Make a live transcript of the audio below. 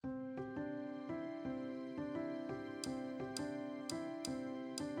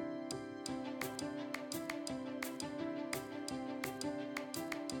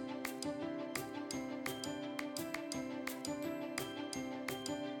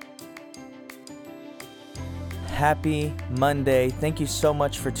Happy Monday. Thank you so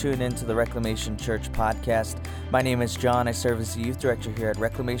much for tuning in to the Reclamation Church podcast. My name is John. I serve as the youth director here at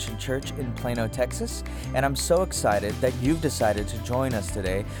Reclamation Church in Plano, Texas, and I'm so excited that you've decided to join us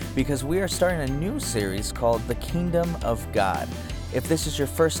today because we are starting a new series called The Kingdom of God. If this is your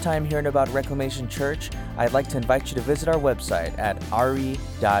first time hearing about Reclamation Church, I'd like to invite you to visit our website at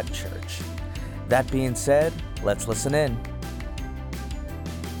re.church. That being said, let's listen in.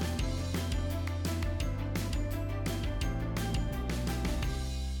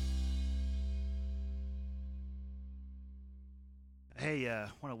 Hey, I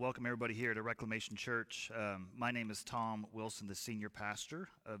want to welcome everybody here to Reclamation Church. My name is Tom Wilson, the senior pastor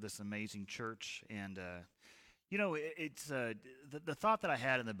of this amazing church. And, it's the thought that I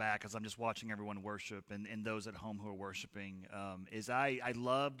had in the back as I'm just watching everyone worship and those at home who are worshiping is I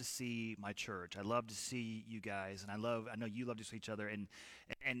love to see my church. I love to see you guys, and I know you love to see each other. And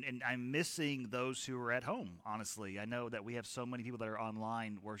I'm missing those who are at home, honestly. I know that we have so many people that are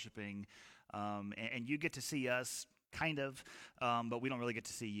online worshiping, and you get to see us kind of, but we don't really get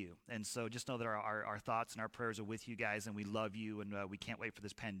to see you. And so just know that our thoughts and our prayers are with you guys, and we love you, and we can't wait for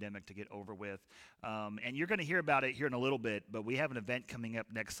this pandemic to get over with. And you're going to hear about it here in a little bit, but we have an event coming up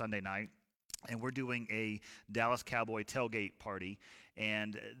next Sunday night, and we're doing a Dallas Cowboy tailgate party.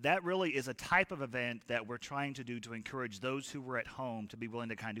 And that really is a type of event that we're trying to do to encourage those who were at home to be willing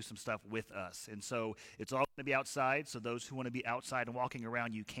to kind of do some stuff with us. And so it's all going to be outside, so those who want to be outside and walking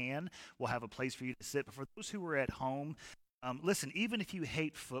around, you can. We'll have a place for you to sit. But for those who are at home, listen, even if you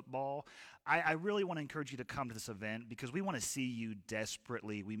hate football, I really want to encourage you to come to this event because we want to see you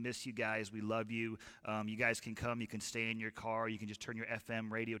desperately. We miss you guys. We love you. You guys can come. You can stay in your car. You can just turn your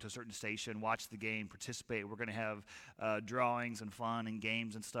FM radio to a certain station, watch the game, participate. We're going to have drawings and fun and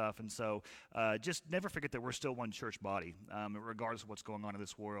games and stuff. And so just never forget that we're still one church body, regardless of what's going on in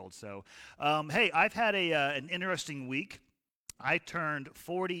this world. So, hey, I've had an interesting week. I turned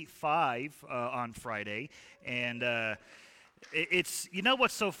 45 on Friday, and it's, you know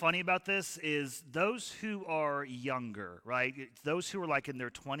what's so funny about this is those who are younger, right? Those who are like in their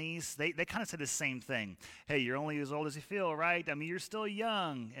 20s, they kind of say the same thing. Hey, you're only as old as you feel, right? I mean, you're still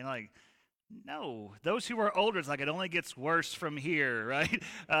young. And like, no, those who are older, it's like it only gets worse from here, right?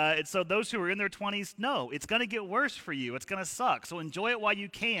 And so those who are in their 20s, no, it's going to get worse for you. It's going to suck. So enjoy it while you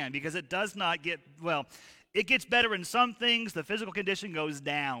can because it does not get, well, it gets better in some things. The physical condition goes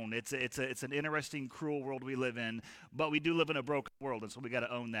down. It's an interesting, cruel world we live in, but we do live in a broken world, and so we got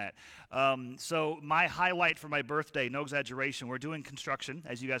to own that. So my highlight for my birthday, no exaggeration, we're doing construction,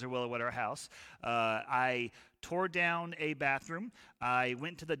 as you guys are well aware, at our house. I tore down a bathroom. I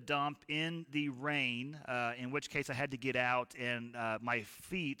went to the dump in the rain, in which case I had to get out, and my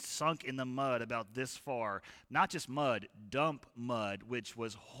feet sunk in the mud about this far. Not just mud, dump mud, which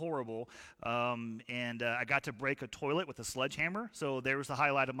was horrible. And I got to break a toilet with a sledgehammer. So there was the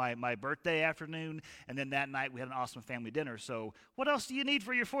highlight of my birthday afternoon. And then that night we had an awesome family dinner. So what else do you need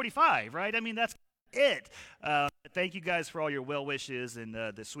for your 45, right? I mean, that's it. Thank you guys for all your well wishes and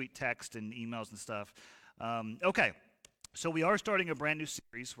the sweet text and emails and stuff. Okay, so we are starting a brand new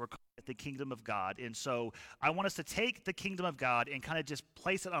series. We're calling it The Kingdom of God. And so I want us to take the Kingdom of God and kind of just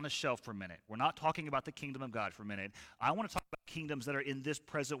place it on a shelf for a minute. We're not talking about the Kingdom of God for a minute. I want to talk about kingdoms that are in this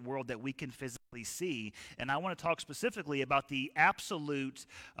present world that we can physically see. And I want to talk specifically about the absolute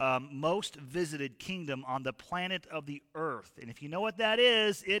most visited kingdom on the planet of the earth. And if you know what that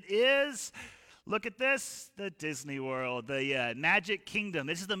is, it is... Look at this, the Disney World, the Magic Kingdom.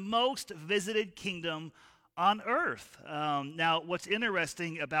 This is the most visited kingdom on earth. Now, what's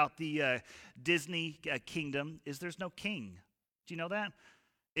interesting about the Disney Kingdom is there's no king. Do you know that?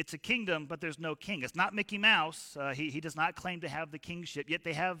 It's a kingdom, but there's no king. It's not Mickey Mouse. He does not claim to have the kingship, yet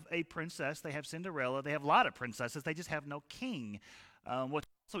they have a princess. They have Cinderella. They have a lot of princesses. They just have no king. What's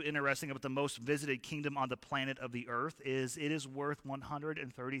also interesting about the most visited kingdom on the planet of the earth is it is worth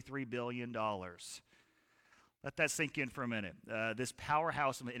 $133 billion. Let that sink in for a minute. This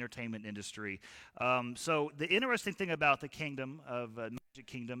powerhouse in the entertainment industry. So the interesting thing about the kingdom of Magic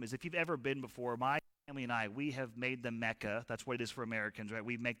Kingdom is if you've ever been before, my family and I, we have made the Mecca. That's what it is for Americans, right?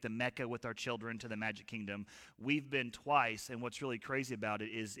 We make the Mecca with our children to the Magic Kingdom. We've been twice, and what's really crazy about it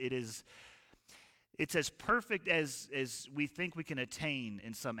is it's as perfect as we think we can attain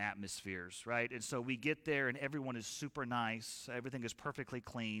in some atmospheres, right? And so we get there and everyone is super nice. Everything is perfectly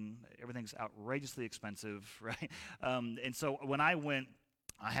clean. Everything's outrageously expensive, right? And so when I went,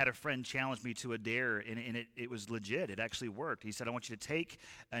 I had a friend challenge me to a dare, and it was legit. It actually worked. He said, I want you to take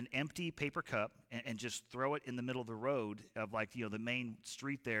an empty paper cup and just throw it in the middle of the road of the main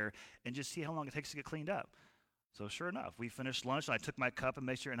street there and just see how long it takes to get cleaned up. So sure enough, we finished lunch, and I took my cup and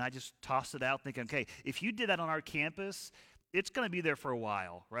made sure, and I just tossed it out thinking, okay, if you did that on our campus, it's going to be there for a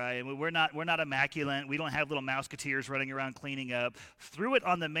while, right? I mean, we're not immaculate. We don't have little Mouseketeers running around cleaning up. Threw it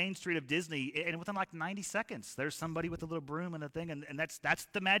on the main street of Disney, and within like 90 seconds, there's somebody with a little broom and a thing, and that's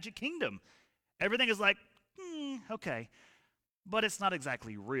the Magic Kingdom. Everything is like, okay. But it's not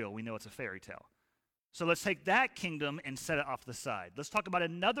exactly real. We know it's a fairy tale. So let's take that kingdom and set it off to the side. Let's talk about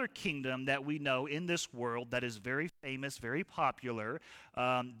another kingdom that we know in this world that is very famous, very popular.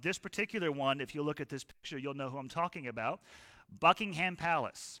 This particular one, if you look at this picture, you'll know who I'm talking about. Buckingham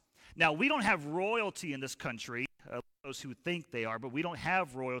Palace. Now, we don't have royalty in this country, those who think they are, but we don't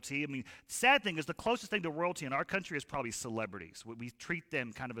have royalty. I mean, the sad thing is the closest thing to royalty in our country is probably celebrities. We treat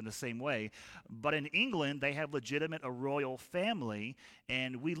them kind of in the same way. But in England, they have a royal family,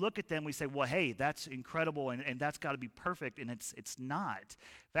 and we look at them, we say, well, hey, that's incredible, and that's got to be perfect, and it's not.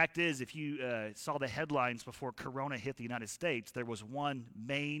 Fact is, if you saw the headlines before Corona hit the United States, there was one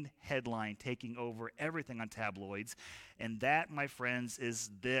main headline taking over everything on tabloids, and that, my friends,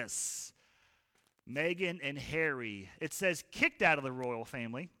 is this. Meghan and Harry, it says kicked out of the royal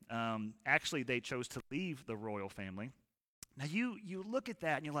family. Actually, they chose to leave the royal family. Now, you look at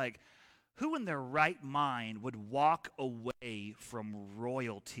that and you're like, who in their right mind would walk away from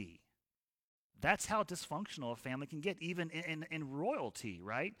royalty? That's how dysfunctional a family can get, even in royalty,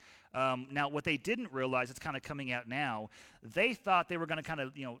 right? Now, what they didn't realize, it's kind of coming out now, they thought they were going to kind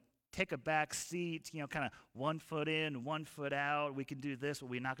of, take a back seat, kind of 1 foot in, 1 foot out. We can do this, but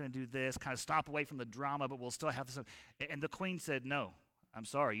we're not going to do this. Kind of stop away from the drama, but we'll still have this. And the queen said, no, I'm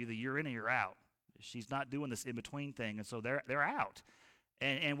sorry. Either you're in or you're out. She's not doing this in-between thing, and so they're out.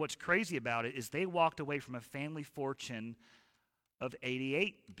 And what's crazy about it is they walked away from a family fortune of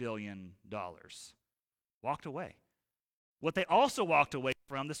 $88 billion. Walked away. What they also walked away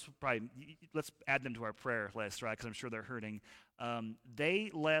from, this probably, let's add them to our prayer list, right, because I'm sure they're hurting.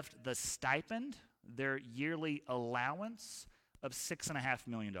 They left the stipend, their yearly allowance of $6.5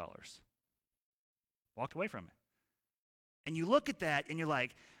 million. Walked away from it. And you look at that and you're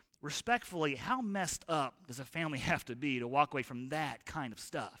like, respectfully, how messed up does a family have to be to walk away from that kind of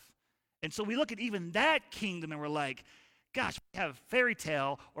stuff? And so we look at even that kingdom and we're like, gosh, we have fairy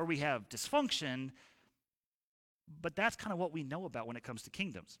tale or we have dysfunction. But that's kind of what we know about when it comes to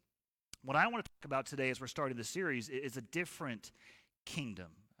kingdoms. What I want to talk about today as we're starting the series is a different kingdom.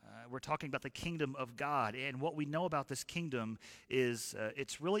 We're talking about the kingdom of God. And what we know about this kingdom is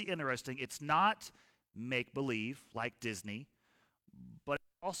it's really interesting. It's not make-believe like Disney, but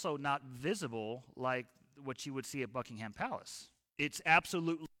also not visible like what you would see at Buckingham Palace. It's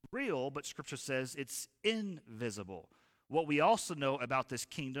absolutely real, but Scripture says it's invisible. What we also know about this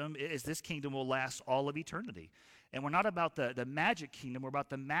kingdom is this kingdom will last all of eternity. And we're not about the magic kingdom, we're about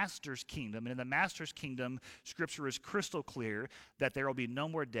the master's kingdom. And in the master's kingdom, Scripture is crystal clear that there will be no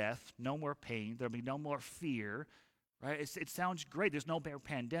more death, no more pain, there will be no more fear. Right? It sounds great. There's no more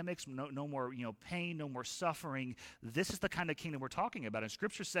pandemics, no more pain, no more suffering. This is the kind of kingdom we're talking about. And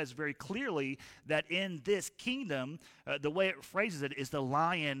Scripture says very clearly that in this kingdom, the way it phrases it is the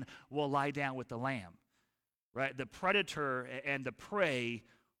lion will lie down with the lamb. Right? The predator and the prey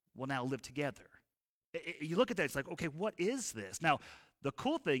will now live together. You look at that, it's like, okay, what is this? Now, the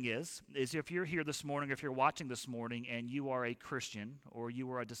cool thing is if you're here this morning, if you're watching this morning and you are a Christian or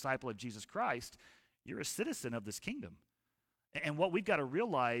you are a disciple of Jesus Christ, you're a citizen of this kingdom. And what we've got to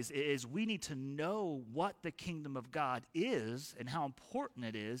realize is we need to know what the kingdom of God is and how important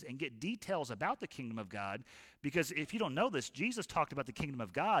it is and get details about the kingdom of God. Because if you don't know this, Jesus talked about the kingdom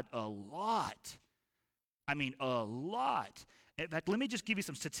of God a lot. I mean, a lot. In fact, let me just give you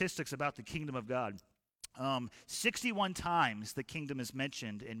some statistics about the kingdom of God. 61 times the kingdom is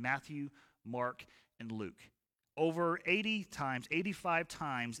mentioned in Matthew, Mark, and Luke. Over 80 times, 85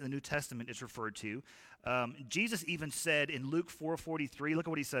 times in the New Testament it's referred to. Jesus even said in Luke 4:43, look at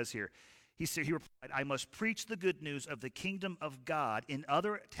what he says here. He replied, I must preach the good news of the kingdom of God in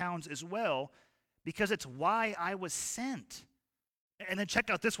other towns as well, because it's why I was sent. And then check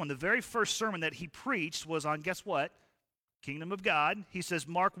out this one. The very first sermon that he preached was on, guess what? Kingdom of God. He says,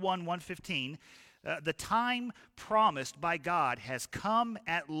 Mark 1:15, the time promised by God has come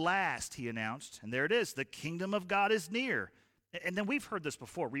at last, he announced. And there it is. The kingdom of God is near. And then we've heard this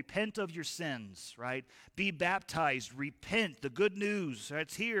before. Repent of your sins, right? Be baptized. Repent. The good news,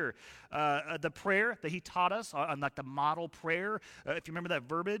 it's here. The prayer that he taught us, on like the model prayer. If you remember that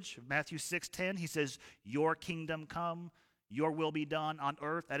verbiage, Matthew 6:10, he says, your kingdom come, your will be done on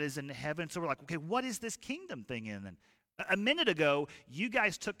earth that is in heaven. So we're like, okay, what is this kingdom thing in then? A minute ago, you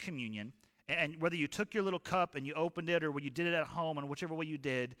guys took communion. And whether you took your little cup and you opened it or when you did it at home and whichever way you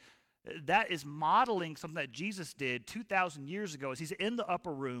did, That is modeling something that Jesus did 2,000 years ago as he's in the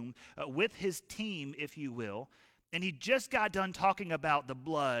upper room with his team, if you will. And he just got done talking about the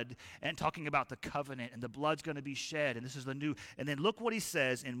blood and talking about the covenant, and the blood's going to be shed, and this is the new. And then look what he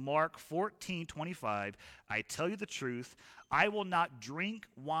says in Mark 14:25. I tell you the truth, I will not drink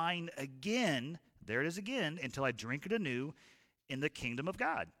wine again, there it is again, until I drink it anew in the kingdom of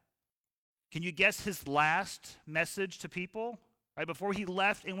God. Can you guess his last message to people? Right before he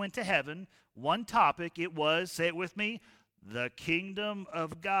left and went to heaven, one topic, it was, say it with me, the kingdom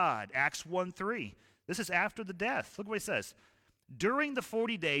of God. Acts 1:3. This is after the death. Look what he says. During the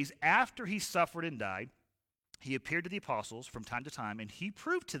 40 days after he suffered and died, he appeared to the apostles from time to time, and he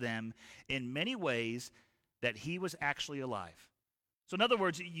proved to them in many ways that he was actually alive. So in other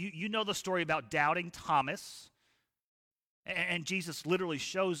words, you know the story about doubting Thomas, and Jesus literally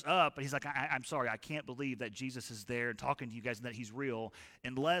shows up, and he's like, I'm sorry, I can't believe that Jesus is there and talking to you guys and that he's real,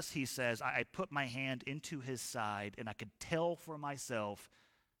 unless he says, I put my hand into his side, and I could tell for myself,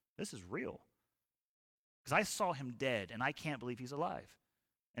 this is real. Because I saw him dead, and I can't believe he's alive.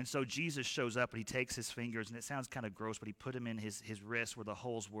 And so Jesus shows up, and he takes his fingers, and it sounds kind of gross, but he put him in his wrist where the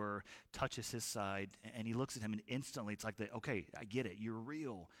holes were, touches his side, and he looks at him, and instantly it's like, okay, I get it, you're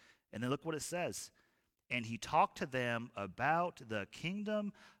real. And then look what it says. And he talked to them about the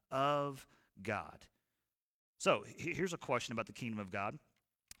kingdom of God. So here's a question about the kingdom of God.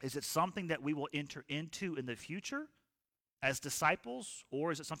 Is it something that we will enter into in the future as disciples,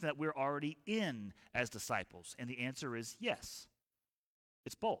 or is it something that we're already in as disciples? And the answer is yes.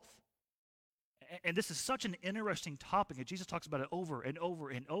 It's both. And this is such an interesting topic, and Jesus talks about it over and over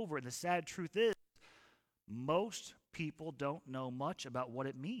and over, and the sad truth is most people don't know much about what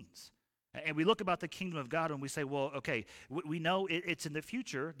it means. And we look about the kingdom of God and we say, well, okay, we know it's in the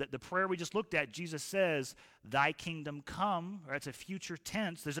future. That the prayer we just looked at, Jesus says, thy kingdom come, or it's a future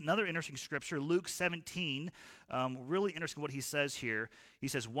tense. There's another interesting scripture, Luke 17, really interesting what he says here. He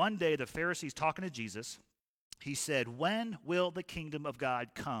says, one day the Pharisees talking to Jesus, he said, when will the kingdom of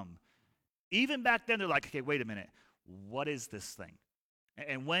God come? Even back then, they're like, okay, wait a minute. What is this thing?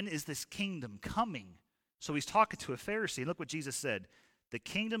 And when is this kingdom coming? So he's talking to a Pharisee. And look what Jesus said. The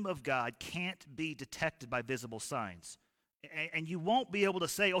kingdom of God can't be detected by visible signs. And you won't be able to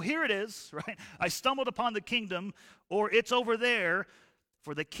say, oh, here it is, right? I stumbled upon the kingdom, or it's over there,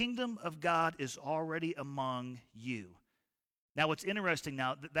 for the kingdom of God is already among you. Now, what's interesting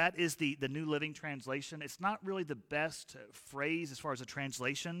now, that is the New Living Translation. It's not really the best phrase as far as a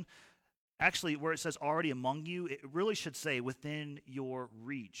translation. Actually, where it says already among you, it really should say within your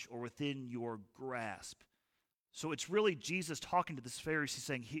reach or within your grasp. So it's really Jesus talking to this Pharisee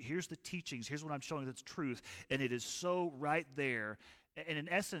saying, here's the teachings, here's what I'm showing that's truth, and it is so right there. And in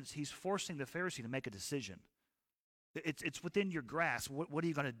essence, he's forcing the Pharisee to make a decision. It's within your grasp. What are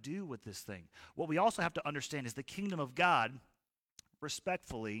you going to do with this thing? What we also have to understand is the kingdom of God,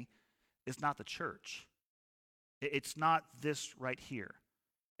 respectfully, is not the church. It's not this right here.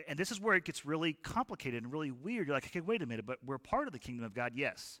 And this is where it gets really complicated and really weird. You're like, okay, wait a minute, but we're part of the kingdom of God,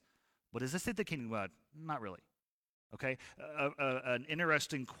 yes. But is this the kingdom of God? Not really. Okay, an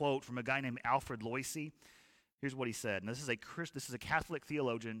interesting quote from a guy named Alfred Loisy. Here's what he said, and this is a Catholic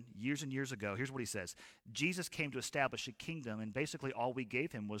theologian years and years ago. Here's what he says. Jesus came to establish a kingdom, and basically all we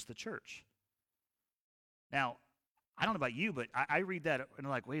gave him was the church. Now, I don't know about you, but I read that, and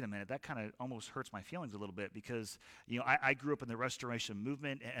I'm like, wait a minute, that kind of almost hurts my feelings a little bit, because, I grew up in the Restoration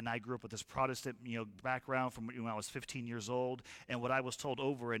movement, and I grew up with this Protestant, background from when I was 15 years old, and what I was told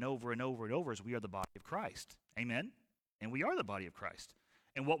over and over and over and over is we are the body of Christ. Amen? And we are the body of Christ.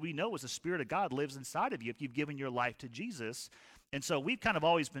 And what we know is the Spirit of God lives inside of you if you've given your life to Jesus. And so we've kind of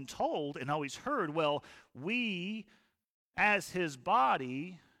always been told and always heard, well, we as his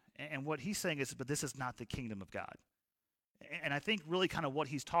body, and what he's saying is, but this is not the kingdom of God. And I think really kind of what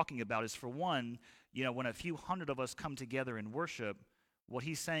he's talking about is, for one, when a few hundred of us come together in worship, what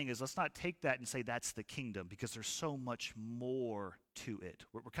he's saying is, let's not take that and say that's the kingdom, because there's so much more to it.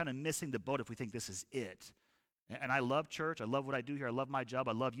 We're kind of missing the boat if we think this is it. And I love church. I love what I do here. I love my job.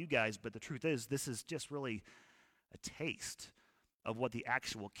 I love you guys. But the truth is, this is just really a taste of what the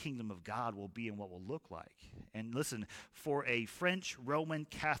actual kingdom of God will be and what will look like. And listen, for a French Roman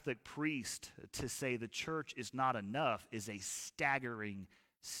Catholic priest to say the church is not enough is a staggering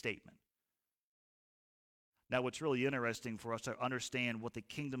statement. Now, what's really interesting for us to understand what the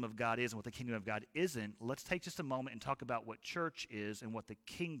kingdom of God is and what the kingdom of God isn't, let's take just a moment and talk about what church is and what the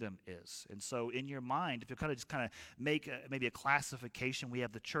kingdom is. And so in your mind, if you kind of make maybe a classification, we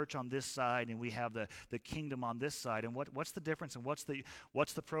have the church on this side and we have the kingdom on this side. And what's the difference and what's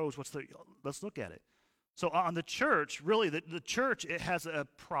the pros? Let's look at it. So on the church, really, the church, it has a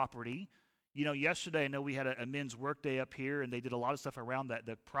property. You know, yesterday I know we had a men's work day up here, and they did a lot of stuff around that,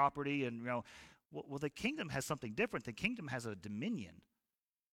 the property. And, well, the kingdom has something different. The kingdom has a dominion,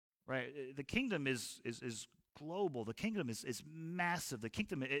 right? The kingdom is global. The kingdom is massive. The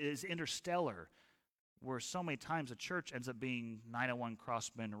kingdom is interstellar, where so many times the church ends up being 901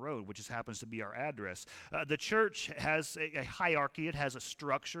 Crossbend Road, which just happens to be our address. The church has a hierarchy. It has a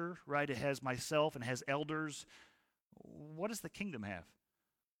structure, right? It has myself and has elders. What does the kingdom have?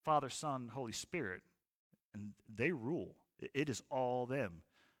 Father, Son, Holy Spirit, and they rule. It is all them.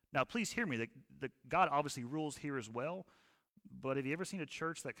 Now, please hear me. The God obviously rules here as well, but have you ever seen a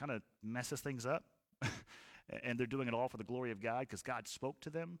church that kind of messes things up? And they're doing it all for the glory of God because God spoke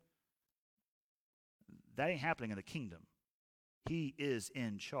to them? That ain't happening in the kingdom. He is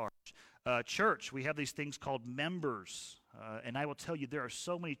in charge. Church, we have these things called members. And I will tell you, there are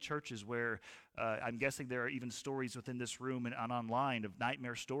so many churches where I'm guessing there are even stories within this room and online of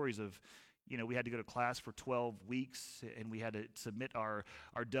nightmare stories of, we had to go to class for 12 weeks and we had to submit our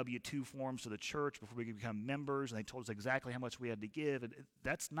W-2 forms to the church before we could become members. And they told us exactly how much we had to give. And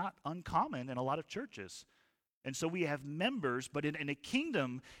that's not uncommon in a lot of churches. And so we have members, but in a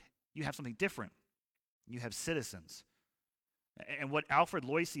kingdom, you have something different. You have citizens. And what Alfred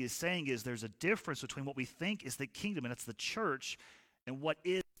Loisy is saying is there's a difference between what we think is the kingdom, and it's the church, and what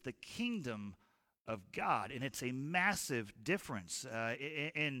is the kingdom of God. And it's a massive difference.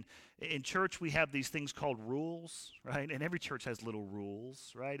 In church, we have these things called rules, right? And every church has little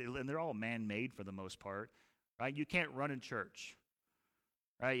rules, right? And they're all man-made for the most part, right? You can't run in church,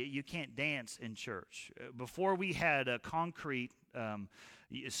 right? You can't dance in church. Before we had a concrete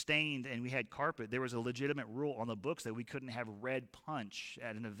stained and we had carpet, there was a legitimate rule on the books that we couldn't have red punch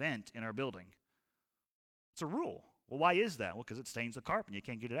at an event in our building. It's a rule. Well, why is that? Well, because it stains the carpet and you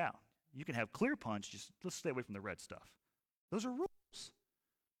can't get it out. You can have clear punch, just let's stay away from the red stuff. Those are rules.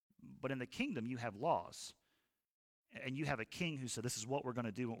 But in the kingdom, you have laws. And you have a king who said, this is what we're going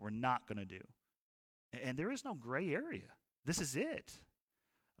to do and what we're not going to do. And there is no gray area. This is it.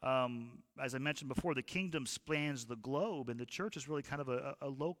 As I mentioned before, the kingdom spans the globe, and the church is really kind of a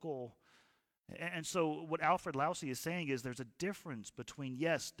local. And so what Alfred Loisy is saying is there's a difference between,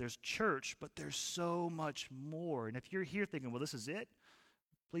 yes, there's church, but there's so much more. And if you're here thinking, well, this is it,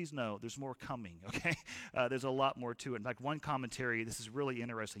 please know there's more coming, okay? There's a lot more to it. In fact, one commentary, this is really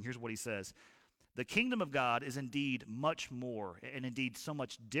interesting. Here's what he says. The kingdom of God is indeed much more, and indeed so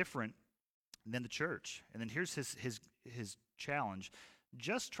much different than the church. And then here's his challenge.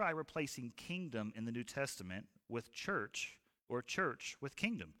 Just try replacing kingdom in the New Testament with church or church with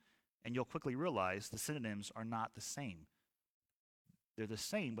kingdom, and you'll quickly realize the synonyms are not the same. They're the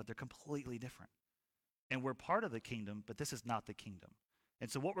same, but they're completely different. And we're part of the kingdom, but this is not the kingdom. And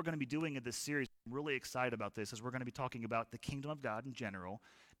so what we're going to be doing in this series, I'm really excited about this, is we're going to be talking about the kingdom of God in general.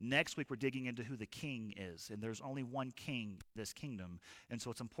 Next week, we're digging into who the king is, and there's only one king in this kingdom. And so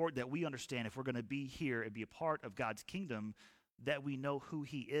it's important that we understand if we're going to be here and be a part of God's kingdom, that we know who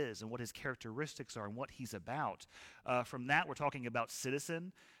he is and what his characteristics are and what he's about. From that, we're talking about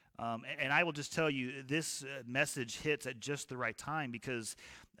citizen. And I will just tell you, this message hits at just the right time because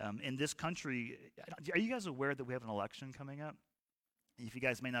in this country, are you guys aware that we have an election coming up? If you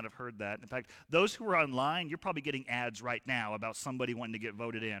guys may not have heard that. In fact, those who are online, you're probably getting ads right now about somebody wanting to get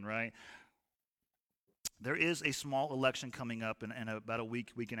voted in, right? There is a small election coming up in about a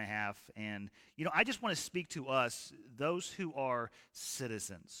week and a half. And, I just want to speak to us, those who are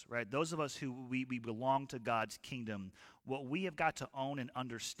citizens, right? Those of us who we belong to God's kingdom. What we have got to own and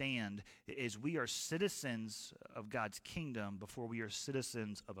understand is we are citizens of God's kingdom before we are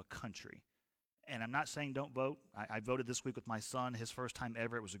citizens of a country. And I'm not saying don't vote. I voted this week with my son, his first time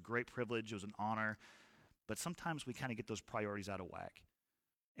ever. It was a great privilege. It was an honor. But sometimes we kind of get those priorities out of whack.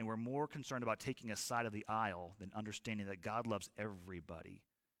 And we're more concerned about taking a side of the aisle than understanding that God loves everybody.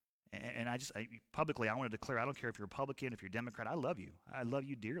 And publicly, I want to declare, I don't care if you're Republican, if you're Democrat, I love you. I love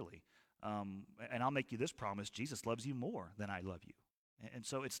you dearly. And I'll make you this promise, Jesus loves you more than I love you. And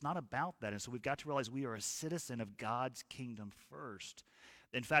so it's not about that. And so we've got to realize we are a citizen of God's kingdom first.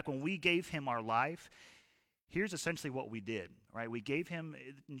 In fact, when we gave him our life, here's essentially what we did, right? We gave him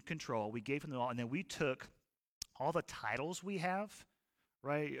control. We gave him the law, and then we took all the titles we have,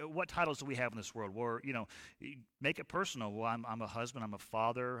 right? What titles do we have in this world? Where, make it personal. Well, I'm a husband, I'm a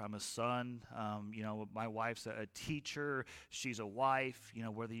father, I'm a son. My wife's a teacher, she's a wife.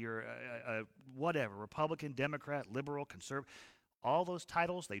 Whether you're a whatever, Republican, Democrat, liberal, conservative, all those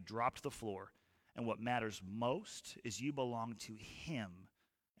titles, they drop to the floor. And what matters most is you belong to him.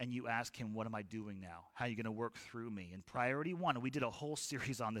 and you ask him, what am I doing now? How are you going to work through me? And priority one, and we did a whole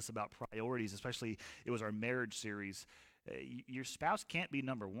series on this about priorities, especially it was our marriage series. Your spouse can't be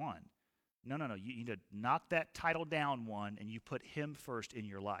number one. No. You need to knock that title down one, and you put him first in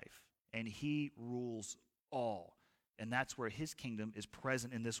your life. And he rules all. And that's where his kingdom is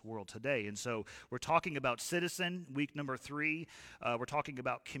present in this world today. And so we're talking about citizen, week number 3. We're talking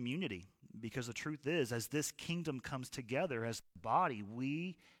about community, because the truth is, as this kingdom comes together as a body,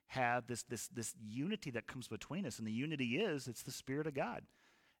 we have this unity that comes between us. And the unity it's the Spirit of God.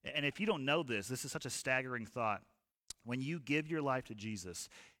 And if you don't know this is such a staggering thought. When you give your life to Jesus,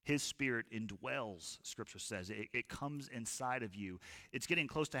 his Spirit indwells, Scripture says. It comes inside of you. It's getting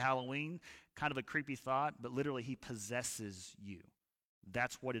close to Halloween, kind of a creepy thought, but literally he possesses you.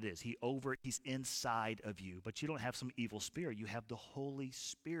 That's what it is. He's inside of you, but you don't have some evil spirit. You have the Holy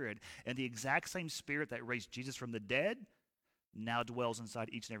Spirit, and the exact same Spirit that raised Jesus from the dead now dwells inside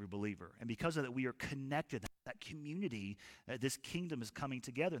each and every believer. And because of that, we are connected. That community, this kingdom is coming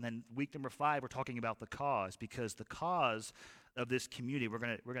together. And then week number 5, we're talking about the cause, because the cause of this community, we're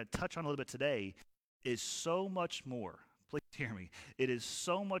gonna touch on a little bit today, is so much more. Please hear me. It is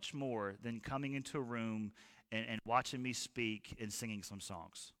so much more than coming into a room and watching me speak and singing some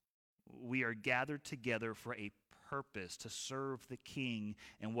songs. We are gathered together for a purpose, to serve the King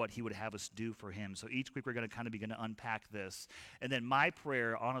and what he would have us do for him. So each week we're going to kind of begin to unpack this. And then my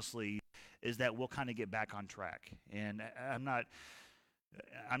prayer, honestly, is that we'll kind of get back on track. And I'm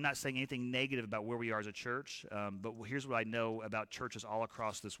not saying anything negative about where we are as a church, but here's what I know about churches all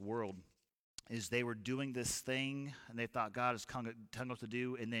across this world, is they were doing this thing, and they thought God is telling us what to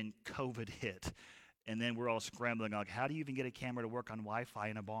do, and then COVID hit. And then we're all scrambling, like, how do you even get a camera to work on Wi-Fi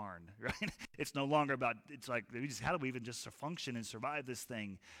in a barn, right? It's no longer about, it's like, how do we even just function and survive this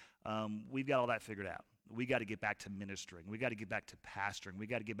thing? We've got all that figured out. We got to get back to ministering. We got to get back to pastoring. We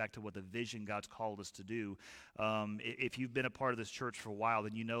got to get back to what the vision God's called us to do. If you've been a part of this church for a while,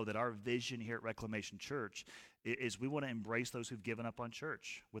 then you know that our vision here at Reclamation Church is we want to embrace those who've given up on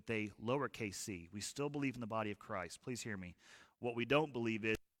church with a lowercase c. We still believe in the body of Christ. Please hear me. What we don't believe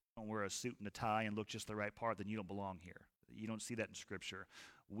is, don't wear a suit and a tie and look just the right part, then you don't belong here. You don't see that in Scripture.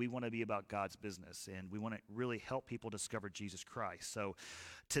 We want to be about God's business, and we want to really help people discover Jesus Christ. So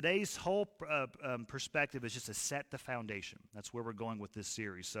today's whole perspective is just to set the foundation. That's where we're going with this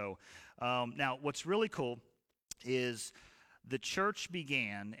series. So now what's really cool is the church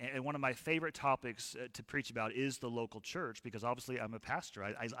began, and one of my favorite topics to preach about is the local church, because obviously I'm a pastor.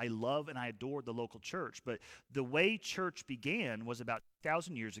 I love and I adore the local church. But the way church began was about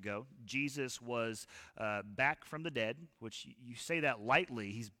 2,000 years ago. Jesus was back from the dead, which you say that lightly.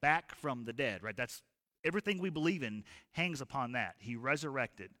 He's back from the dead, right? That's everything we believe in hangs upon that. He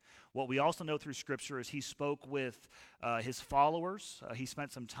resurrected. What we also know through Scripture is he spoke with his followers. He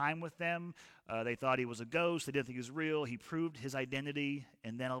spent some time with them. They thought he was a ghost. They didn't think he was real. He proved his identity,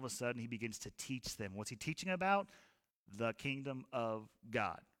 and then all of a sudden he begins to teach them. What's he teaching about? The kingdom of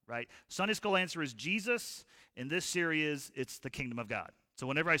God, right? Sunday school answer is Jesus. In this series, it's the kingdom of God. So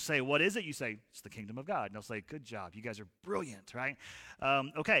whenever I say, what is it? You say, it's the kingdom of God. And I'll say, good job. You guys are brilliant, right?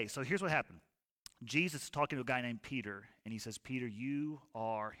 Okay, so here's what happened. Jesus is talking to a guy named Peter, and he says, Peter, you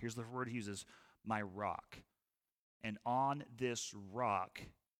are, here's the word he uses, my rock. And on this rock,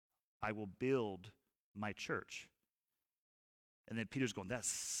 I will build my church. And then Peter's going, that's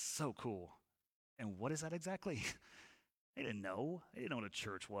so cool. And what is that exactly? They didn't know. They didn't know what a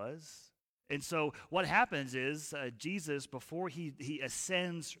church was. And so what happens is Jesus, before he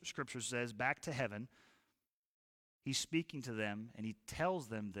ascends, Scripture says, back to heaven, he's speaking to them, and he tells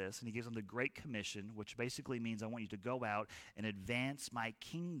them this, and he gives them the Great Commission, which basically means I want you to go out and advance my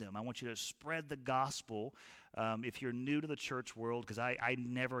kingdom. I want you to spread the gospel. If you're new to the church world, because I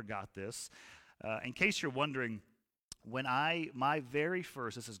never got this, in case you're wondering, my very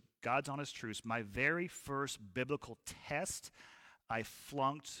first, this is God's honest truth, my very first biblical test, I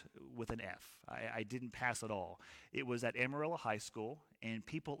flunked with an F. I didn't pass at all. It was at Amarillo High School, and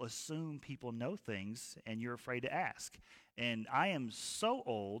people assume people know things, and you're afraid to ask. And I am so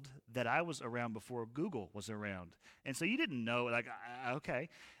old that I was around before Google was around. And so you didn't know, like, okay.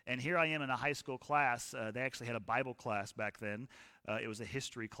 And here I am in a high school class. They actually had a Bible class back then. It was a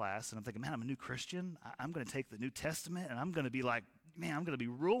history class. And I'm thinking, man, I'm a new Christian. I'm going to take the New Testament, and I'm going to be like, man, I'm going to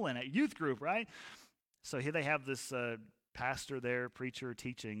be ruling at youth group, right? So here they have this pastor there, preacher,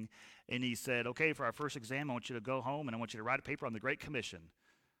 teaching, and he said, okay, for our first exam, I want you to go home, and I want you to write a paper on the Great Commission.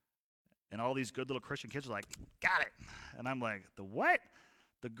 And all these good little Christian kids are like, got it. And I'm like, the what?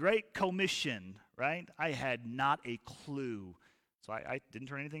 The Great Commission, right? I had not a clue. So I didn't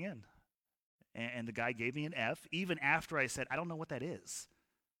turn anything in. And the guy gave me an F, even after I said, I don't know what that is.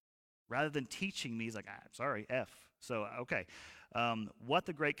 Rather than teaching me, he's like, sorry, F. So, okay. What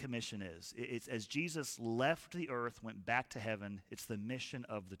the Great Commission is, it's as Jesus left the earth, went back to heaven, it's the mission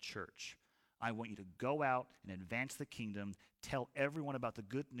of the church. I want you to go out and advance the kingdom, tell everyone about the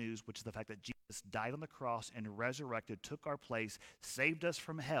good news, which is the fact that Jesus died on the cross and resurrected, took our place, saved us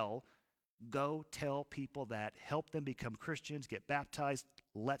from hell. Go tell people that, help them become Christians, get baptized.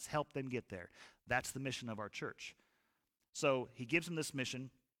 Let's help them get there. That's the mission of our church. So he gives them this mission.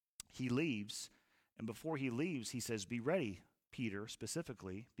 He leaves, and before he leaves, he says, be ready, Peter,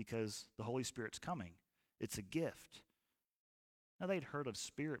 specifically, because the Holy Spirit's coming. It's a gift. Now, they'd heard of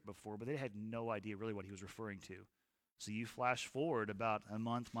Spirit before, but they had no idea really what he was referring to. So you flash forward about a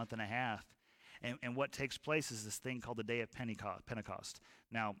month and a half, and what takes place is this thing called the Day of Pentecost.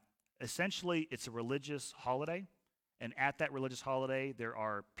 Now, essentially, it's a religious holiday, and at that religious holiday, there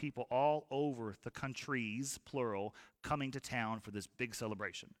are people all over the countries, plural, coming to town for this big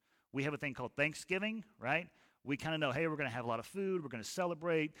celebration. We have a thing called Thanksgiving, right? We kind of know, hey, we're going to have a lot of food, we're going to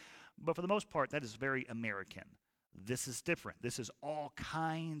celebrate, but for the most part, that is very American. This is different. This is all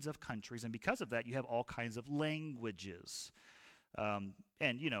kinds of countries, and because of that, you have all kinds of languages. And,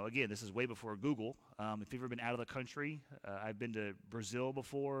 again, this is way before Google. If you've ever been out of the country, I've been to Brazil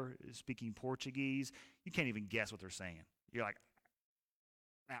before, speaking Portuguese. You can't even guess what they're saying. You're like,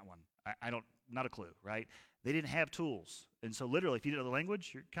 that one. Not a clue, right? They didn't have tools. And so literally, if you didn't know the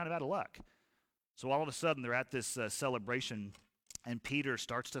language, you're kind of out of luck. So all of a sudden, they're at this celebration, and Peter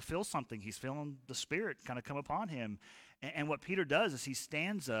starts to feel something. He's feeling the Spirit kind of come upon him. And what Peter does is he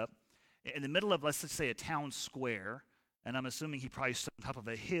stands up in the middle of, let's just say, a town square. And I'm assuming he probably stood on top of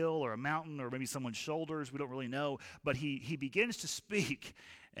a hill or a mountain or maybe someone's shoulders. We don't really know. But he begins to speak.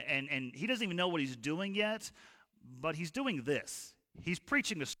 And he doesn't even know what he's doing yet. But he's doing this. He's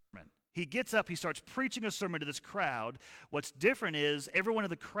preaching a sermon. He gets up, he starts preaching a sermon to this crowd. What's different is everyone in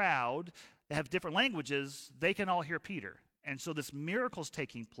the crowd, they have different languages, they can all hear Peter. And so this miracle's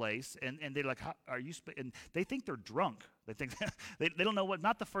taking place, and they're like, are you, and they think they're drunk. They think, they don't know what,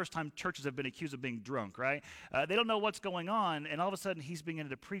 not the first time churches have been accused of being drunk, right? They don't know what's going on, and all of a sudden he's beginning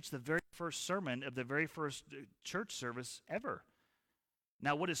to preach the very first sermon of the very first church service ever.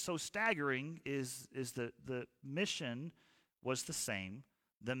 Now what is so staggering is the mission was the same,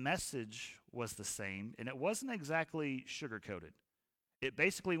 the message was the same, and it wasn't exactly sugar-coated. It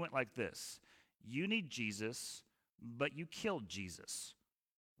basically went like this. You need Jesus, but you killed Jesus.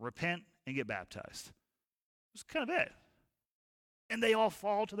 Repent and get baptized. That's kind of it. And they all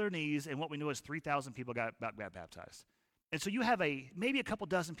fall to their knees, and what we know is 3,000 people got baptized. And so you have maybe a couple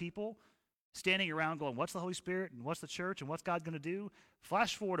dozen people standing around going, what's the Holy Spirit, and what's the church, and what's God going to do?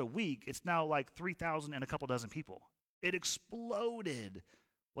 Flash forward a week, it's now like 3,000 and a couple dozen people. It exploded.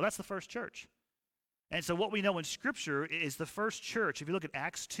 Well, that's the first church. And so what we know in Scripture is the first church. If you look at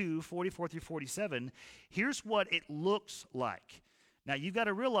Acts 2, 44 through 47, here's what it looks like. Now, you've got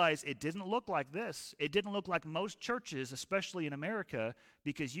to realize it didn't look like this. It didn't look like most churches, especially in America,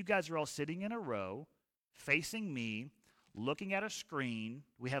 because you guys are all sitting in a row, facing me, looking at a screen.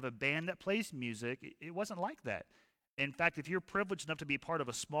 We have a band that plays music. It wasn't like that. In fact, if you're privileged enough to be part of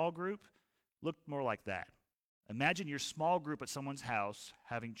a small group, look more like that. Imagine your small group at someone's house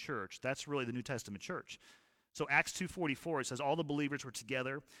having church. That's really the New Testament church. So Acts 2:44, it says all the believers were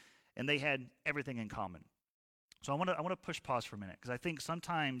together, and they had everything in common. So I want to push pause for a minute, because I think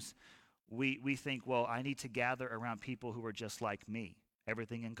sometimes we think, well, I need to gather around people who are just like me,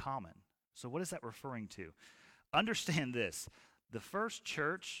 everything in common. So what is that referring to? Understand this. The first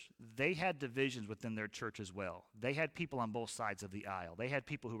church, they had divisions within their church as well. They had people on both sides of the aisle. They had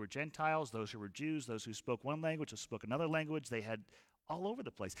people who were Gentiles, those who were Jews, those who spoke one language, those who spoke another language. They had all over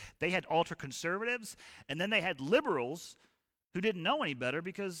the place. They had ultra-conservatives, and then they had liberals who didn't know any better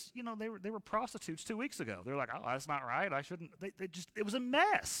because, they were prostitutes 2 weeks ago. They're like, oh, that's not right. I shouldn't. It was a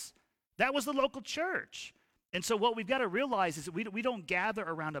mess. That was the local church. And so what we've got to realize is that we don't gather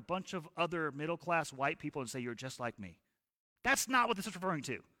around a bunch of other middle-class white people and say, you're just like me. That's not what this is referring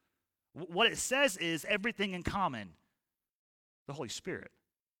to. What it says is everything in common. The Holy Spirit,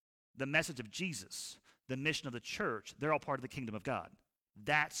 the message of Jesus, the mission of the church, they're all part of the kingdom of God.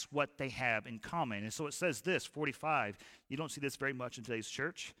 That's what they have in common. And so it says this, 45, you don't see this very much in today's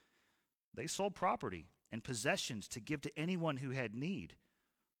church. They sold property and possessions to give to anyone who had need.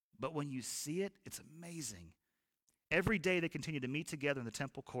 But when you see it, it's amazing. Every day they continued to meet together in the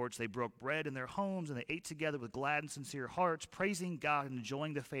temple courts. They broke bread in their homes, and they ate together with glad and sincere hearts, praising God and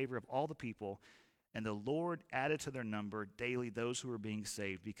enjoying the favor of all the people. And the Lord added to their number daily those who were being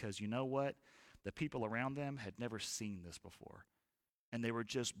saved, because you know what? The people around them had never seen this before, and they were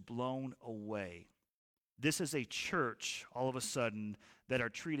just blown away. This is a church, all of a sudden, that are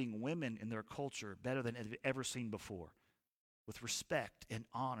treating women in their culture better than they've ever seen before, with respect and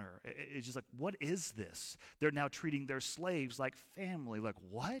honor. It's just like, what is this? They're now treating their slaves like family. Like,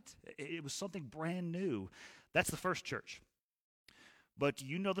 what? It was something brand new. That's the first church. But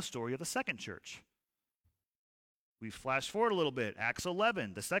you know the story of the second church. We flash forward a little bit. Acts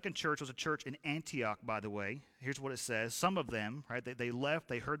 11. The second church was a church in Antioch, by the way. Here's what it says. Some of them, right, they left,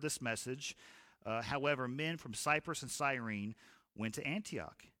 they heard this message. However, men from Cyprus and Cyrene went to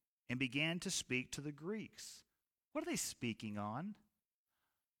Antioch and began to speak to the Greeks. What are they speaking on?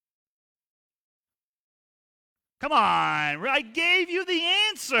 Come on, I gave you the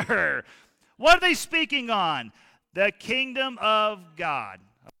answer. What are they speaking on? The kingdom of God.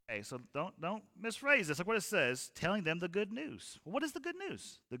 Okay, so don't misphrase this. Look what it says, telling them the good news. Well, what is the good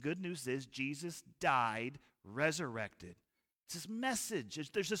news? The good news is Jesus died, resurrected. It's this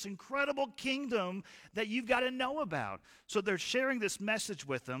message. There's this incredible kingdom that you've got to know about. So they're sharing this message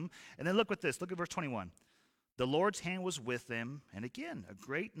with them. And then look at this. Look at verse 21. The Lord's hand was with them, and again, a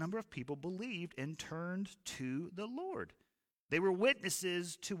great number of people believed and turned to the Lord. They were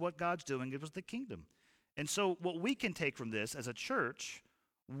witnesses to what God's doing. It was the kingdom. And so what we can take from this as a church,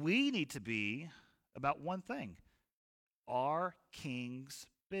 we need to be about one thing: our King's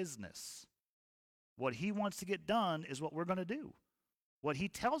business. What he wants to get done is what we're going to do. What he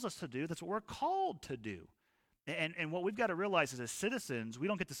tells us to do, that's what we're called to do. And what we've got to realize is, as citizens, we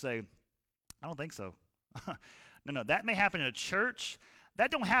don't get to say, I don't think so. No, that may happen in a church.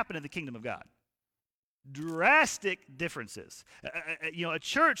 That don't happen in the kingdom of God. Drastic differences. A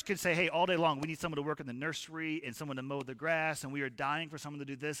church can say, hey, all day long, we need someone to work in the nursery and someone to mow the grass, and we are dying for someone to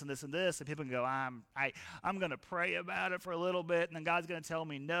do this and this and this, and people can go, I'm going to pray about it for a little bit, and then God's going to tell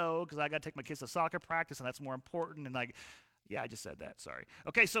me no, because I got to take my kids to soccer practice, and that's more important, and like, yeah, I just said that, sorry.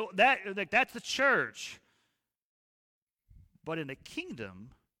 Okay, so that's the church. But in a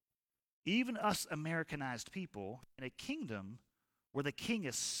kingdom, even us Americanized people, in a kingdom where the king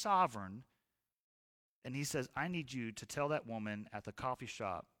is sovereign, and he says, I need you to tell that woman at the coffee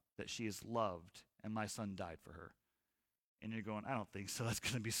shop that she is loved and my son died for her. And you're going, I don't think so. That's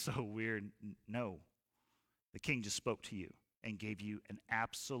going to be so weird. No. The king just spoke to you and gave you an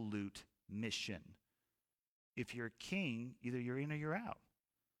absolute mission. If you're a king, either you're in or you're out.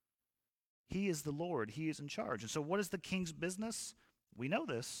 He is the Lord. He is in charge. And so what is the king's business? We know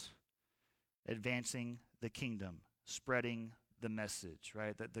this. Advancing the kingdom, spreading the message,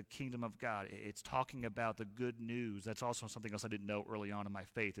 right? That the kingdom of God, it's talking about the good news. That's also something else I didn't know early on in my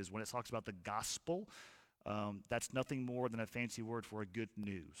faith, is when it talks about the gospel, that's nothing more than a fancy word for a good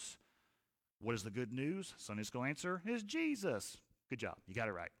news. What is the good news? Sunday school answer is Jesus. Good job. You got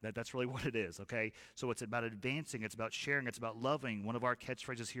it right. That's really what it is, okay? So it's about advancing. It's about sharing. It's about loving. One of our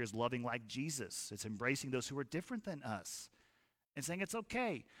catchphrases here is loving like Jesus. It's embracing those who are different than us and saying it's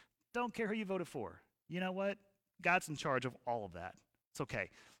okay. Don't care who you voted for. You know what? God's in charge of all of that. It's okay.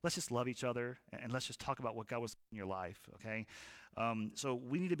 Let's just love each other, and let's just talk about what God was in your life, okay? So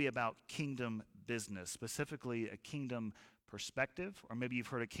we need to be about kingdom business, specifically a kingdom perspective, or maybe you've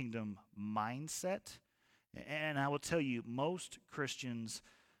heard a kingdom mindset. And I will tell you, most Christians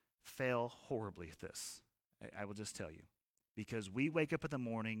fail horribly at this. I will just tell you. Because we wake up in the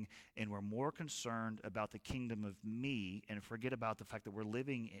morning and we're more concerned about the kingdom of me and forget about the fact that we're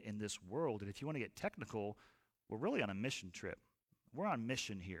living in this world. And if you want to get technical, we're really on a mission trip. We're on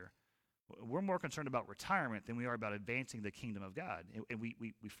mission here. We're more concerned about retirement than we are about advancing the kingdom of God. And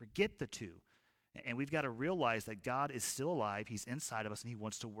we forget the two. And we've got to realize that God is still alive. He's inside of us, and he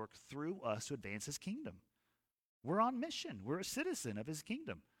wants to work through us to advance his kingdom. We're on mission. We're a citizen of his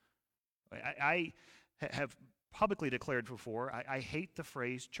kingdom. I have publicly declared before, I hate the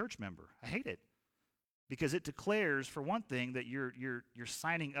phrase church member. I hate it. Because it declares, for one thing, that you're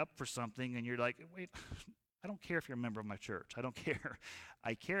signing up for something, and you're like, wait, I don't care if you're a member of my church. I don't care.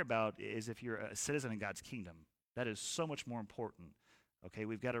 I care about is if you're a citizen in God's kingdom. That is so much more important. Okay,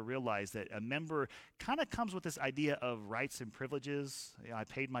 we've got to realize that a member kind of comes with this idea of rights and privileges. You know, I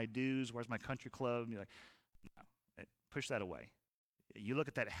paid my dues. Where's my country club? And you're like, no, push that away. You look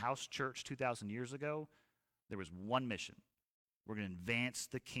at that house church 2,000 years ago, there was one mission. We're going to advance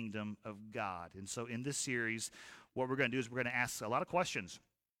the kingdom of God. And so in this series, what we're going to do is we're going to ask a lot of questions.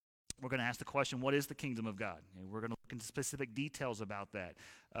 We're going to ask the question, what is the kingdom of God? And we're going to look into specific details about that.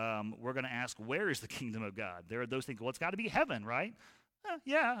 We're going to ask, where is the kingdom of God? There are those things, well, it's got to be heaven, right?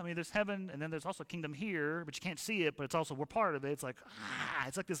 Yeah, I mean, there's heaven, and then there's also kingdom here, but you can't see it, but it's also, we're part of it. It's like,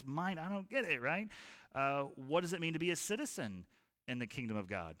 it's like this mind, I don't get it, right? What does it mean to be a citizen in the kingdom of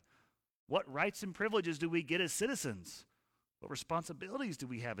God? What rights and privileges do we get as citizens? What responsibilities do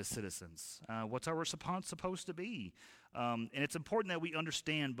we have as citizens? What's our response supposed to be? And it's important that we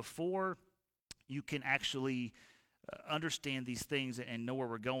understand before you can actually understand these things and know where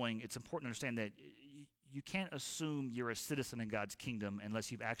we're going. It's important to understand that you can't assume you're a citizen in God's kingdom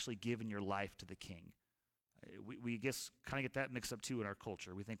unless you've actually given your life to the King. We guess kind of get that mixed up too in our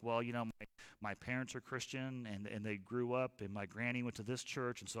culture. We think, well, my parents are Christian and they grew up, and my granny went to this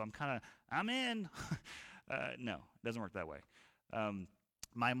church, and so I'm in. No, it doesn't work that way.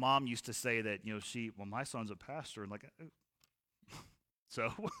 My mom used to say that, my son's a pastor, and so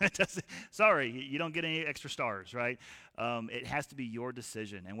sorry, you don't get any extra stars, right? It has to be your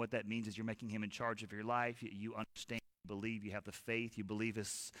decision, and what that means is you're making him in charge of your life. You understand, you believe, you have the faith, you believe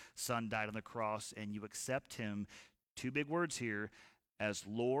his son died on the cross, and you accept him, two big words here, as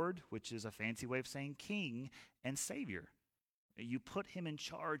Lord, which is a fancy way of saying King, and Savior. You put him in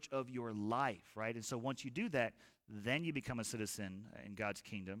charge of your life, right? And so once you do that, then you become a citizen in God's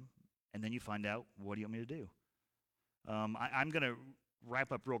kingdom, and then you find out, what do you want me to do? I'm going to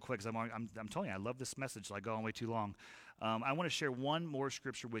wrap up real quick, because I'm telling you, I love this message, so I go on way too long. I want to share one more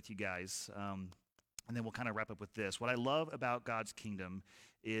scripture with you guys, and then we'll kind of wrap up with this. What I love about God's kingdom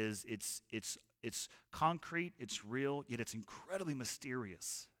is it's concrete, it's real, yet it's incredibly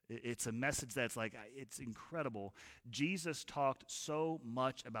mysterious. It's a message that's it's incredible. Jesus talked so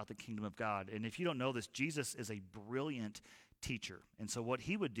much about the kingdom of God. And if you don't know this, Jesus is a brilliant teacher. And so what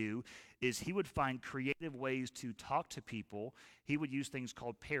he would do is he would find creative ways to talk to people. He would use things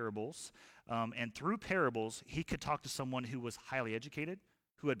called parables. And through parables, he could talk to someone who was highly educated,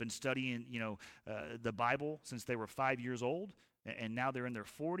 who had been studying, the Bible since they were 5 years old, and now they're in their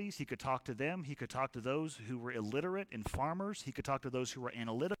 40s. He could talk to them. He could talk to those who were illiterate and farmers. He could talk to those who were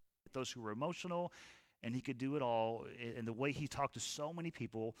analytical, those who were emotional, and he could do it all. And the way he talked to so many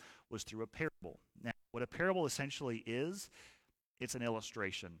people was through a parable. Now, what a parable essentially is, it's an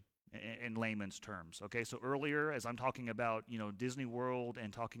illustration in layman's terms. Okay, so earlier, as I'm talking about, Disney World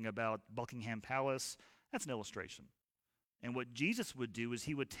and talking about Buckingham Palace, that's an illustration. And what Jesus would do is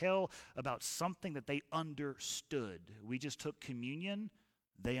he would tell about something that they understood. We just took communion.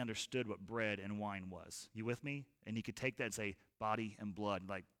 They understood what bread and wine was. You with me? And he could take that and say, body and blood.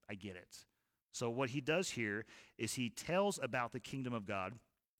 I get it. So what he does here is he tells about the kingdom of God.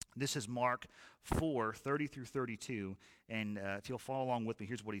 This is Mark 4:30 through 32. And if you'll follow along with me,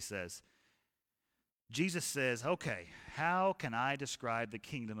 here's what he says. Jesus says, okay, how can I describe the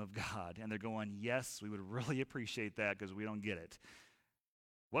kingdom of God? And they're going, yes, we would really appreciate that because we don't get it.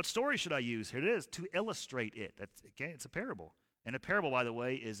 What story should I use? Here it is, to illustrate it. It's a parable. And a parable, by the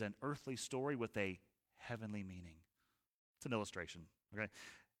way, is an earthly story with a heavenly meaning. It's an illustration, okay?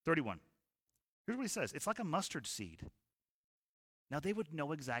 31. Here's what he says. It's like a mustard seed. Now, they would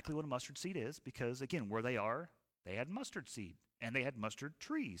know exactly what a mustard seed is because, again, where they are, they had mustard seed, and they had mustard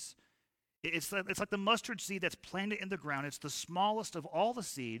trees. It's like the mustard seed that's planted in the ground. It's the smallest of all the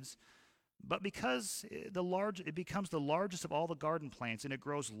seeds, but because it becomes the largest of all the garden plants, and it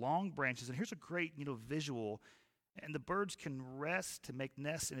grows long branches. And here's a great, visual. And the birds can rest to make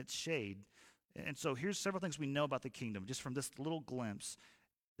nests in its shade. And so here's several things we know about the kingdom, just from this little glimpse.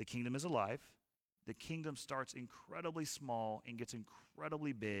 The kingdom is alive. The kingdom starts incredibly small and gets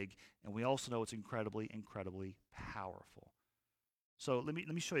incredibly big. And we also know it's incredibly, incredibly powerful. So let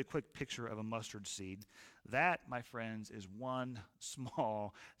me show you a quick picture of a mustard seed. That, my friends, is one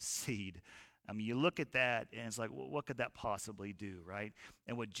small seed. I mean, you look at that, and it's like, well, what could that possibly do, right?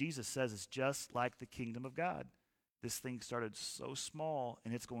 And what Jesus says is just like the kingdom of God. This thing started so small,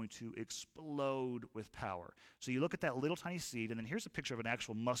 and it's going to explode with power. So you look at that little tiny seed, and then here's a picture of an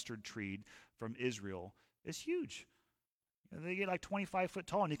actual mustard tree from Israel. It's huge. They get 25 foot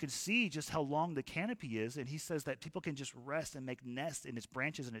tall, and you can see just how long the canopy is, and he says that people can just rest and make nests in its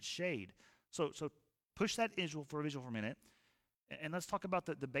branches and its shade. So push that visual for a minute, and let's talk about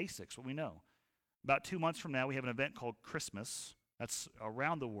the basics, what we know. About 2 months from now, we have an event called Christmas. That's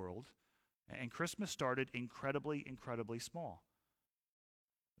around the world, and Christmas started incredibly, incredibly small.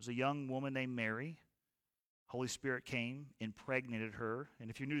 There's a young woman named Mary. Holy Spirit came, impregnated her, and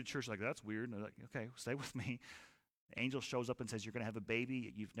if you're new to church, that's weird. And they're like, okay, stay with me. The angel shows up and says, you're going to have a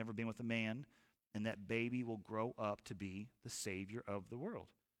baby. You've never been with a man, and that baby will grow up to be the Savior of the world.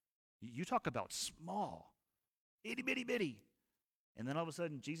 You talk about small, itty bitty bitty. And then all of a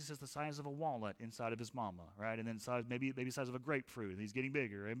sudden, Jesus is the size of a walnut inside of his mama, right? And then maybe the size of a grapefruit. And he's getting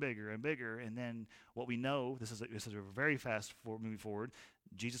bigger and bigger and bigger. And then what we know, this is a very fast moving forward,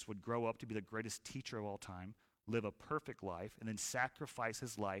 Jesus would grow up to be the greatest teacher of all time, live a perfect life, and then sacrifice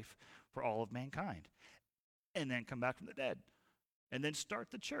his life for all of mankind. And then come back from the dead, and then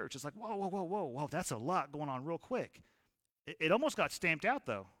start the church. It's like, whoa, that's a lot going on real quick. It almost got stamped out,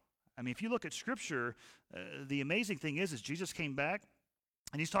 though. I mean, if you look at Scripture, the amazing thing is Jesus came back,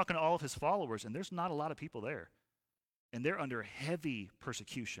 and he's talking to all of his followers, and there's not a lot of people there. And they're under heavy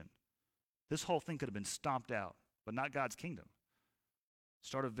persecution. This whole thing could have been stomped out, but not God's kingdom.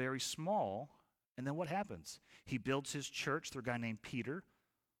 Started very small, and then what happens? He builds his church through a guy named Peter.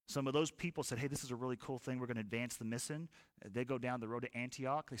 Some of those people said, hey, this is a really cool thing. We're going to advance the mission. They go down the road to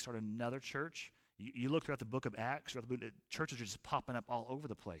Antioch. They start another church. You look throughout the book of Acts, churches are just popping up all over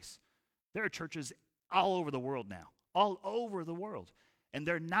the place. There are churches all over the world now, all over the world. And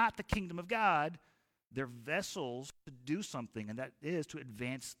they're not the kingdom of God. They're vessels to do something, and that is to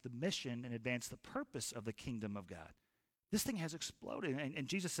advance the mission and advance the purpose of the kingdom of God. This thing has exploded, and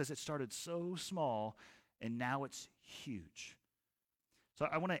Jesus says it started so small, and now it's huge. So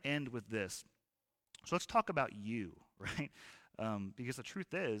I want to end with this. So let's talk about you, right? Because the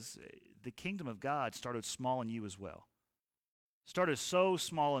truth is, the kingdom of God started small in you as well. Started so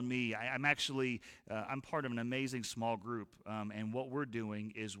small in me. I'm part of an amazing small group, and what we're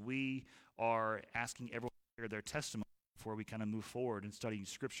doing is we are asking everyone to share their testimony before we kind of move forward in studying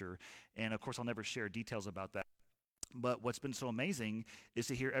Scripture. And of course, I'll never share details about that. But what's been so amazing is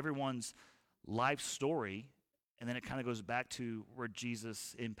to hear everyone's life story, and then it kind of goes back to where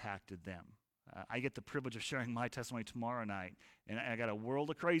Jesus impacted them. I get the privilege of sharing my testimony tomorrow night, and I got a world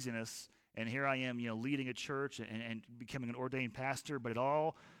of craziness, and here I am, leading a church and becoming an ordained pastor, but it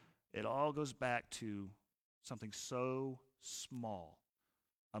all goes back to something so small,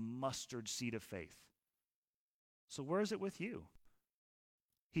 a mustard seed of faith. So where is it with you?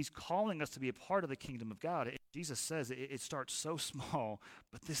 He's calling us to be a part of the kingdom of God. Jesus says it starts so small,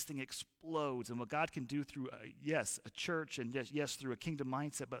 but this thing explodes. And what God can do through, a church, and yes, through a kingdom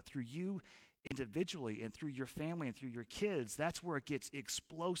mindset, but through you individually and through your family and through your kids, that's where it gets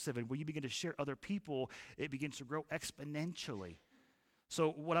explosive. And when you begin to share other people, it begins to grow exponentially.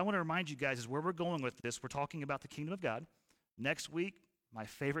 So what I want to remind you guys is where we're going with this. We're talking about the kingdom of God. Next week, my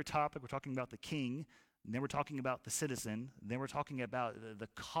favorite topic, we're talking about the king. And then we're talking about the citizen. Then we're talking about the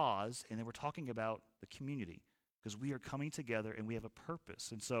cause. And then we're talking about the community. Because we are coming together and we have a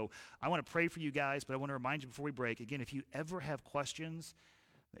purpose. And so I want to pray for you guys, but I want to remind you before we break, again, if you ever have questions,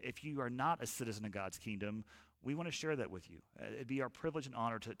 if you are not a citizen of God's kingdom, we want to share that with you. It'd be our privilege and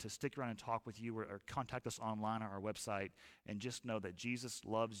honor to stick around and talk with you or contact us online on our website. And just know that Jesus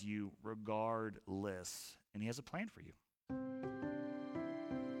loves you regardless. And he has a plan for you.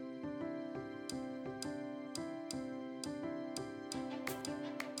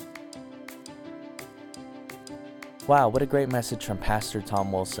 Wow, what a great message from Pastor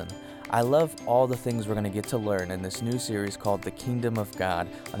Tom Wilson. I love all the things we're going to get to learn in this new series called The Kingdom of God,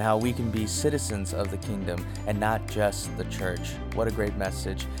 on how we can be citizens of the kingdom and not just the church. What a great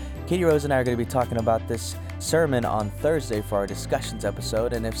message. Katie Rose and I are going to be talking about this sermon on Thursday for our discussions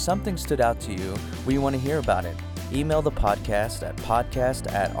episode, and if something stood out to you, we want to hear about it. Email the podcast at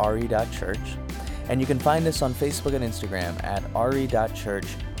podcast@re.church, and you can find us on Facebook and Instagram at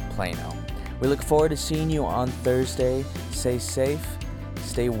re.churchplano. We look forward to seeing you on Thursday. Stay safe,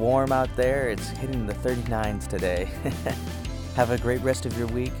 stay warm out there. It's hitting the 39s today. Have a great rest of your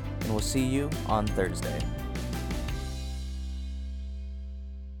week, and we'll see you on Thursday.